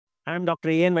I am Dr.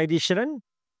 A. N. Vaidhyswaran,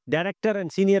 Director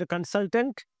and Senior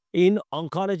Consultant in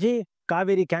Oncology,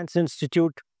 Kauvery Cancer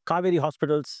Institute, Kauvery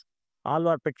Hospitals,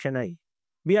 Alvarpet, Chennai.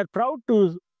 We are proud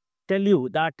to tell you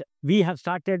that we have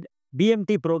started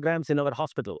BMT programs in our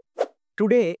hospital.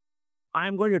 Today, I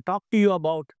am going to talk to you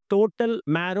about total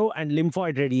marrow and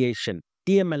lymphoid radiation,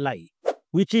 TMLI,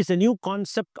 which is a new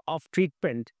concept of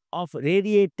treatment of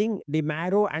radiating the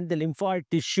marrow and the lymphoid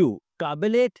tissue to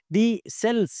ablate the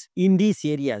cells in these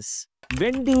areas.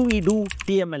 When do we do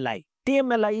TMLI?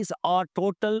 TMLIs or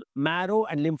total marrow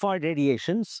and lymphoid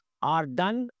radiations are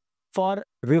done for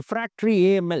refractory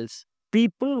AMLs,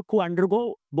 people who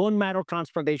undergo bone marrow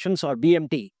transplantations or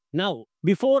BMT. Now,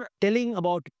 before telling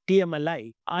about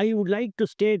TMLI, I would like to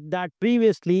state that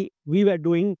previously we were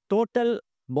doing total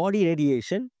body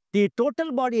radiation. The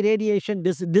total body radiation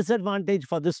disadvantage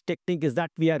for this technique is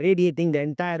that we are radiating the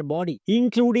entire body,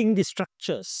 including the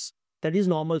structures, that is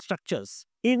normal structures.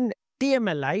 In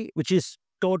TMLI, which is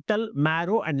total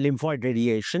marrow and lymphoid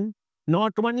radiation,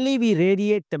 not only we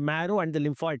radiate the marrow and the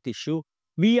lymphoid tissue,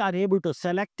 we are able to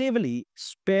selectively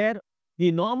spare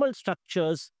the normal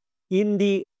structures in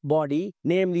the body,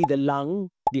 namely the lung,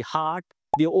 the heart,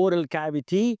 the oral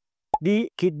cavity, the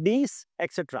kidneys,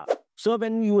 etc. So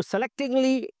when you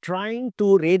selectively trying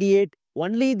to radiate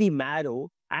only the marrow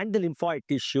and the lymphoid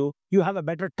tissue, you have a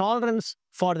better tolerance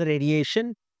for the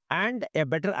radiation and a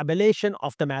better ablation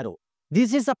of the marrow.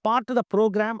 This is a part of the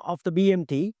program of the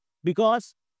BMT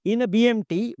because in a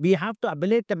BMT, we have to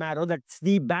ablate the marrow. That's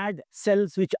the bad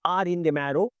cells which are in the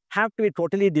marrow have to be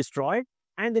totally destroyed.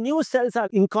 And the new cells are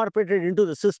incorporated into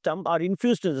the system or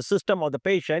infused into the system of the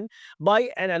patient by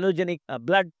an allogenic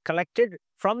blood collected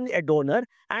from a donor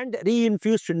and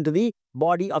reinfused into the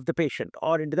body of the patient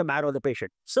or into the marrow of the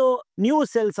patient. So, new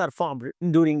cells are formed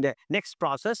during the next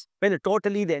process when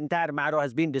totally the entire marrow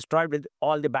has been destroyed with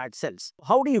all the bad cells.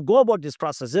 How do you go about this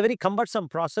process? It's a very cumbersome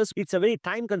process. It's a very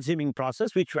time-consuming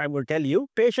process, which I will tell you.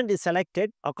 Patient is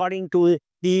selected according to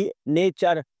the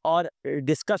nature or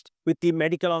discussed with the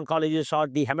medical oncologist or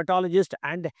the hematologist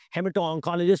and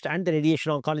hemato-oncologist and the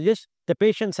radiation oncologist. The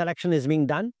patient selection is being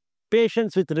done.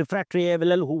 Patients with refractory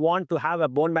ALL who want to have a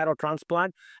bone marrow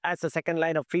transplant as a second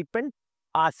line of treatment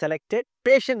are selected.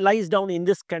 Patient lies down in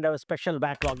this kind of a special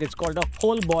backlog. It's called a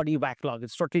whole body backlog.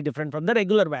 It's totally different from the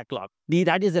regular backlog.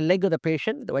 That is the leg of the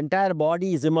patient. The entire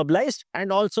body is immobilized and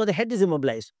also the head is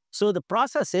immobilized. So the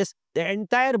process is the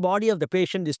entire body of the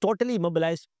patient is totally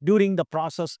immobilized during the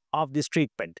process of this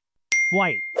treatment.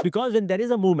 Why? Because when there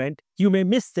is a movement, you may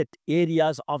miss the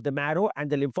areas of the marrow and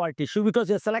the lymphoid tissue because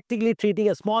you're selectively treating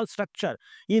a small structure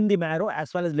in the marrow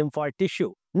as well as lymphoid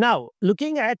tissue. Now,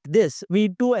 looking at this, we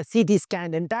do a CT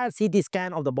scan, entire CT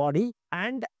scan of the body,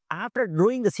 and after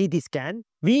doing the CT scan,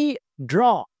 we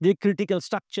draw the critical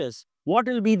structures. What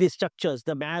will be the structures?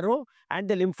 The marrow and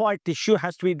the lymphoid tissue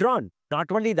has to be drawn.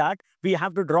 Not only that, we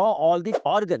have to draw all the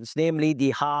organs, namely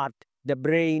the heart, the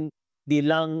brain, the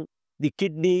lung, the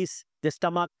kidneys, the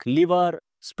stomach, liver,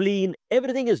 spleen,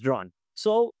 everything is drawn.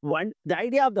 So the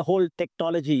idea of the whole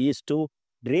technology is to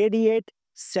radiate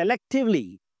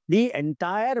selectively the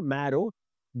entire marrow,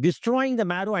 destroying the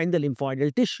marrow and the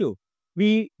lymphoidal tissue.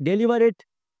 We deliver it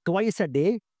twice a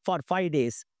day for 5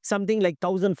 days, something like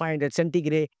 1500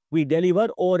 centigrade we deliver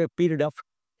over a period of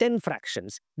 10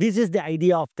 fractions. This is the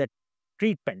idea of the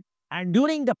treatment. And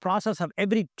during the process of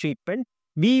every treatment,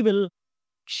 we will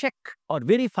check or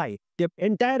verify the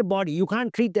entire body. You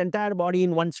can't treat the entire body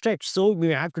in one stretch. So we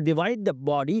have to divide the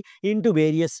body into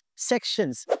various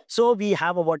sections. So we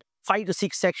have about 5 to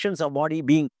 6 sections of body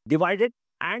being divided,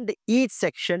 and each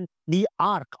section, the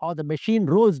arc or the machine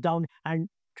rolls down and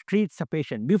treats the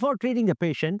patient. Before treating the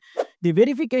patient, the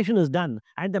verification is done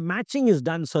and the matching is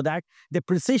done so that the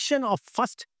precision of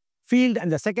first field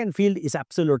and the second field is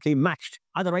absolutely matched.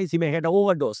 Otherwise, you may get an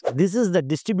overdose. This is the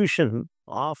distribution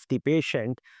of the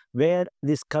patient where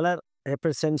this color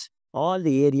represents all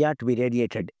the area to be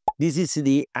radiated. This is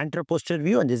the anteroposterior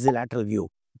view and this is the lateral view.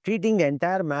 Treating the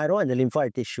entire marrow and the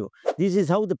lymphoid tissue. This is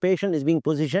how the patient is being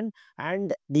positioned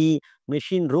and the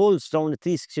machine rolls down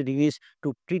 360 degrees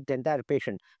to treat the entire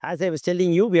patient. As I was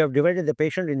telling you, we have divided the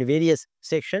patient into various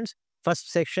sections.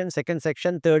 First section, second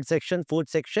section, third section, fourth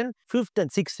section, fifth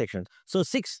and sixth section. So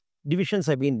 6 divisions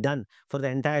have been done for the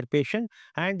entire patient,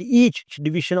 and each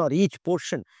division or each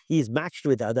portion is matched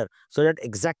with the other so that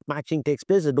exact matching takes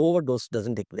place and overdose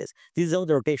doesn't take place. This is how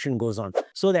the rotation goes on.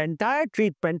 So the entire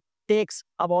treatment takes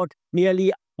about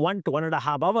nearly 1 to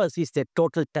 1.5 hours is the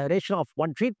total duration of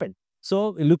one treatment. So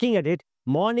looking at it,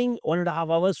 morning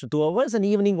 1.5 hours to 2 hours and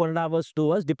evening 1.5 hours to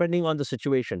 2 hours depending on the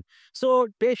situation. So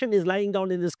patient is lying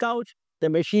down in this couch, the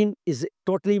machine is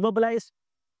totally immobilized.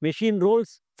 Machine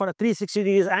rolls for a 360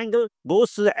 degrees angle,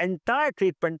 goes to the entire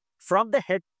treatment from the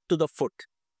head to the foot.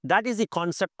 That is the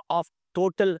concept of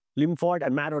total lymphoid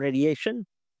and marrow radiation.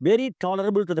 Very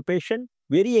tolerable to the patient,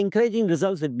 very encouraging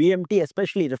results with BMT,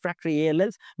 especially refractory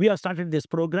ALLs. We have started this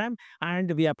program,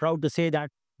 and we are proud to say that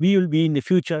we will be in the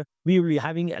future, we will be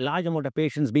having a large amount of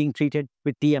patients being treated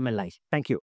with TMLI. Thank you.